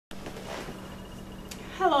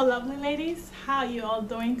Hello lovely ladies, how you all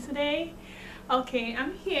doing today? Okay,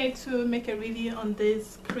 I'm here to make a review on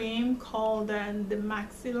this cream called the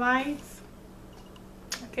Maxi Lights.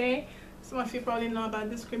 Okay, some of you probably know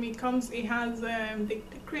about this cream. It has the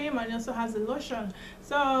cream and it also has the lotion.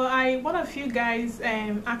 So one of you guys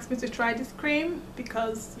asked me to try this cream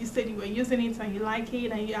because you said you were using it and you like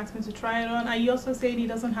it, and you asked me to try it on, and you also said it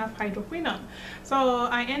doesn't have hydroquinone. So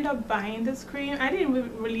I ended up buying this cream. I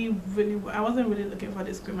didn't I wasn't really looking for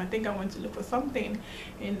this cream. I think I went to look for something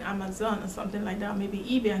in Amazon or something like that, maybe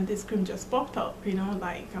eBay, and this cream just popped up, you know,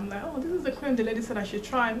 like I'm like, oh, this is the cream the lady said I should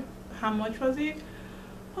try. How much was it?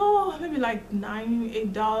 Oh, maybe like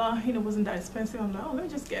 $8, you know, wasn't that expensive. I'm like, oh, let me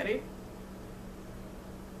just get it.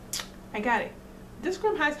 I got it. This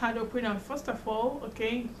cream has hydroquinone, first of all.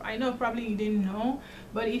 Okay, I know probably you didn't know,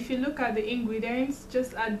 but if you look at the ingredients,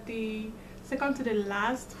 just at the second to the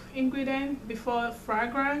last ingredient before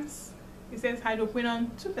fragrance, it says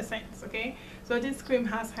hydroquinone 2%. Okay, so this cream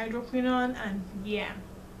has hydroquinone, and yeah,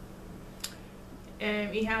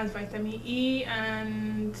 it has vitamin E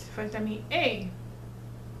and vitamin A.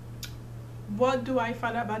 What do I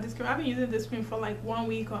find out about this cream? I've been using this cream for like 1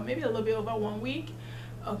 week, or maybe a little bit over 1 week.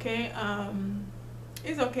 Okay,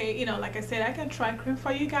 it's okay, you know, like I said, I can try cream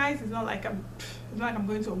for you guys. It's not like I'm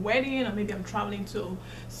going to a wedding, or maybe I'm traveling to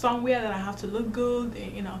somewhere that I have to look good,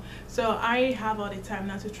 you know. So I have all the time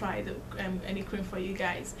now to try any cream for you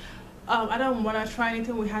guys. I don't want to try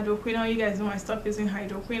anything with hydroquinone. You guys know I stopped using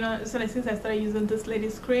hydroquinone. So since I started using this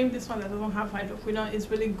lady's cream, this one that doesn't have hydroquinone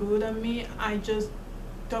is really good on me. I just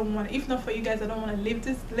don't want, if not for you guys, I don't want to leave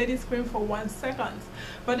this lady's cream for 1 second.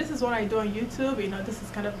 But this is what I do on YouTube, you know. This is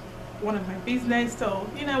kind of one of my business, so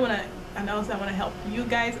you know, and also I want to help you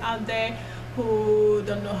guys out there who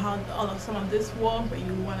don't know how some of this work, but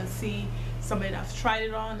you want to see somebody that's tried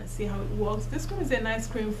it on and see how it works. This cream is a nice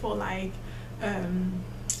cream for like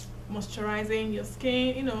moisturizing your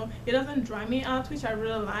skin. You know, it doesn't dry me out, which I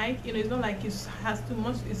really like. You know, it's not like it has too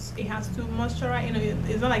much, it has to moisturize, you know.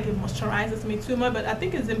 It's not like it moisturizes me too much, but I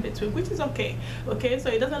think it's in between, which is okay. Okay, so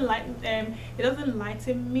it doesn't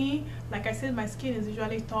lighten me. Like I said, my skin is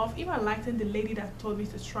usually tough. If I lighten the lady that told me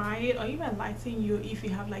to try it, or even lighten you if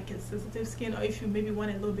you have like a sensitive skin, or if you maybe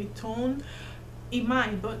want a little bit toned, it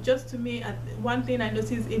might. But just to me, one thing I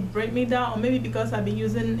noticed, it break me down, or maybe because I've been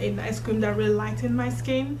using a nice cream that really lightened my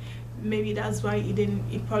skin, maybe that's why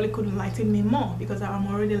it probably couldn't lighten me more, because I'm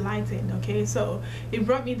already lightened. Okay, so it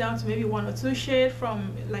brought me down to maybe 1 or 2 shades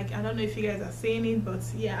from, like, I don't know if you guys are seeing it, but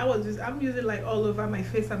yeah, I'm using like all over my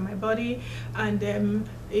face and my body, and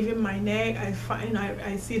even my neck.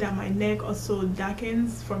 I see that my neck also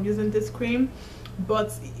darkens from using this cream,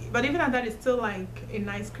 but even at that, it's still like a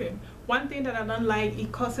nice cream. One thing that I don't like,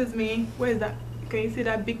 it causes me, where is that? Can you see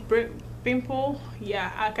that big pimple?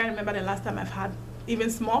 Yeah, I can't remember the last time I've had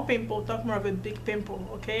even small pimple, talk more of a big pimple.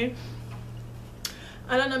 Okay,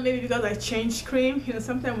 I don't know, maybe because I changed cream. You know,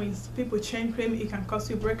 sometimes when people change cream, it can cause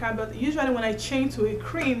you breakout, but usually when I change to a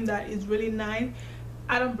cream that is really nice,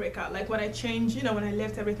 I don't break out. Like when I change, you know, when I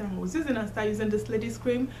left everything I was using and started using this lady's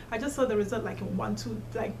cream, I just saw the result like in 1, 2,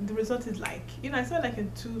 like the result is like, you know, I saw it like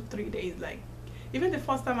in 2, 3 days. Like even the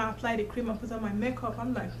first time I applied the cream and put on my makeup,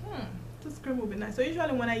 I'm like, this cream will be nice. So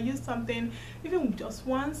usually when I use something, even just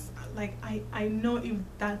once, like I know if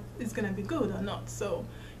that is gonna be good or not. So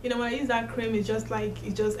you know, when I use that cream, it's just like,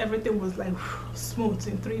 everything was like smooth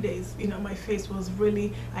in 3 days. You know, my face was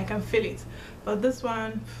really, I can feel it. But this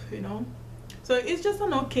one, you know, so it's just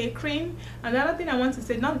an okay cream. Another thing I want to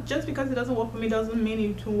say, not just because it doesn't work for me doesn't mean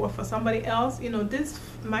it will work for somebody else. You know, this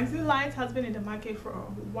Maxi Light has been in the market for a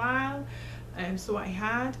while, and so I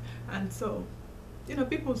had, and so, you know,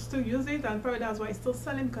 people still use it, and probably that's why it's still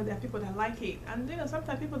selling, because there are people that like it. And you know,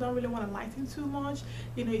 sometimes people don't really want to lighten too much.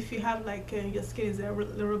 You know, if you have like your skin is a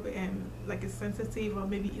little bit like it's sensitive, or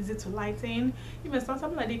maybe easy to lighten, even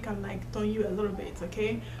something like it can like tone you a little bit.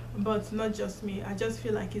 Okay, but not just me. I just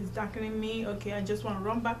feel like it's darkening me. Okay, I just want to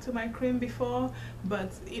run back to my cream before.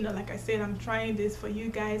 But you know, like I said, I'm trying this for you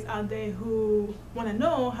guys out there who want to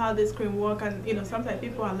know how this cream work. And you know, sometimes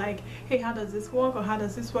people are like, hey, how does this work, or how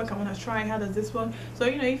does this work? I want to try, how does this work? So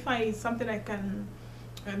you know, if it's something I can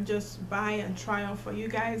just buy and try on for you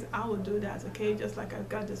guys, I will do that. Okay, just like I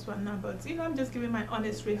got this one now. But you know, I'm just giving my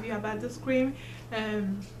honest review about this cream. I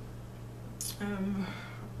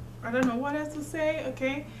don't know what else to say.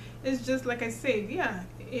 Okay, it's just like I said, yeah,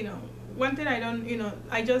 you know, one thing I don't, you know,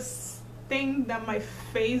 I just think that my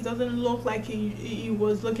face doesn't look like it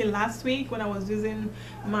was looking last week when I was using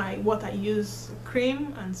my what I use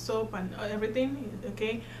cream and soap and everything.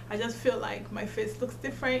 Okay, I just feel like my face looks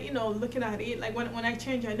different, you know, looking at it. Like when I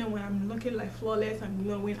change, I know when I'm looking like flawless and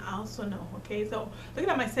glowing, I also know. Okay, so looking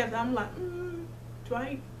at myself, I'm like,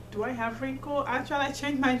 do I have wrinkle? Actually, I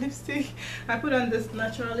changed my lipstick. I put on this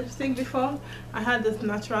natural lipstick before. I had this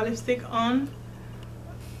natural lipstick on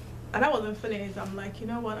and I wasn't feeling it. I'm like, you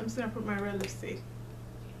know what, I'm just gonna put my red lipstick.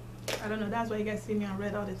 I don't know, that's why you guys see me on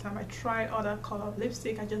red all the time. I tried other color of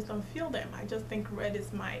lipstick, I just don't feel them. I just think red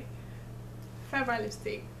is my favorite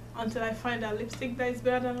lipstick until I find a lipstick that is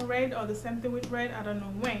better than red, or the same thing with red. I don't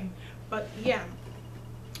know when, but yeah.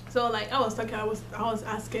 So like I was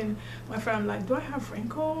asking my friend, like, do I have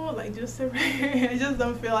wrinkle? Like, just I just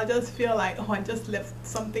don't feel. I just feel like, oh, I just left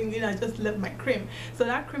something, you know, I just left my cream. So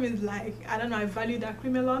that cream is like, I don't know, I value that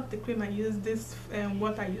cream a lot. The cream I use, this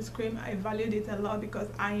what I use cream, I valued it a lot because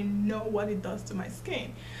I know what it does to my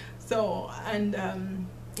skin. So and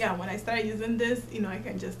yeah, when I started using this, you know, I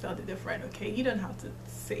can just tell the difference. Okay, you don't have to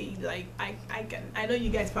say, like, I know you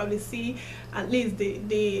guys probably see at least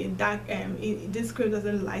the dark this cream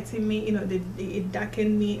doesn't lighten me, you know, it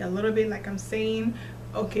darkened me a little bit, like I'm saying.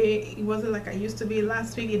 Okay, it wasn't like I used to be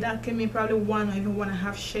last week. It darkened me probably 1 or even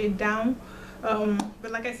 1.5 shade down.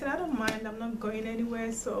 But like I said, I don't mind. I'm not going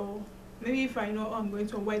anywhere, so maybe if I know, oh, I'm going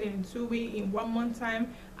to a wedding in 2 weeks, in 1 month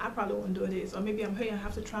time, I probably won't do this. Or maybe I'm here, I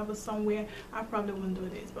have to travel somewhere, I probably won't do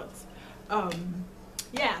this. But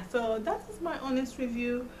yeah, so that is my honest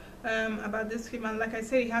review about this cream. And like I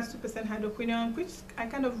said, it has 2% hydroquinone, which I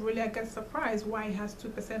kind of really, I get surprised why it has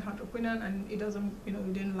 2% hydroquinone and it doesn't, you know,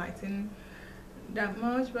 it didn't lighten that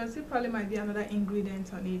much. But it probably might be another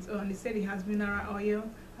ingredient on it. Oh, and they said it has mineral oil.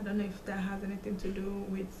 I don't know if that has anything to do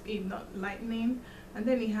with it not lightening. And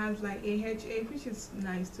then it has like AHA, which is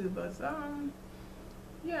nice too. But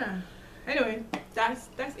yeah, anyway, that's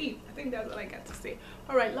it. I think that's all I got to say.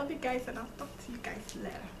 All right, love you guys, and I'll talk to you guys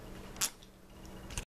later.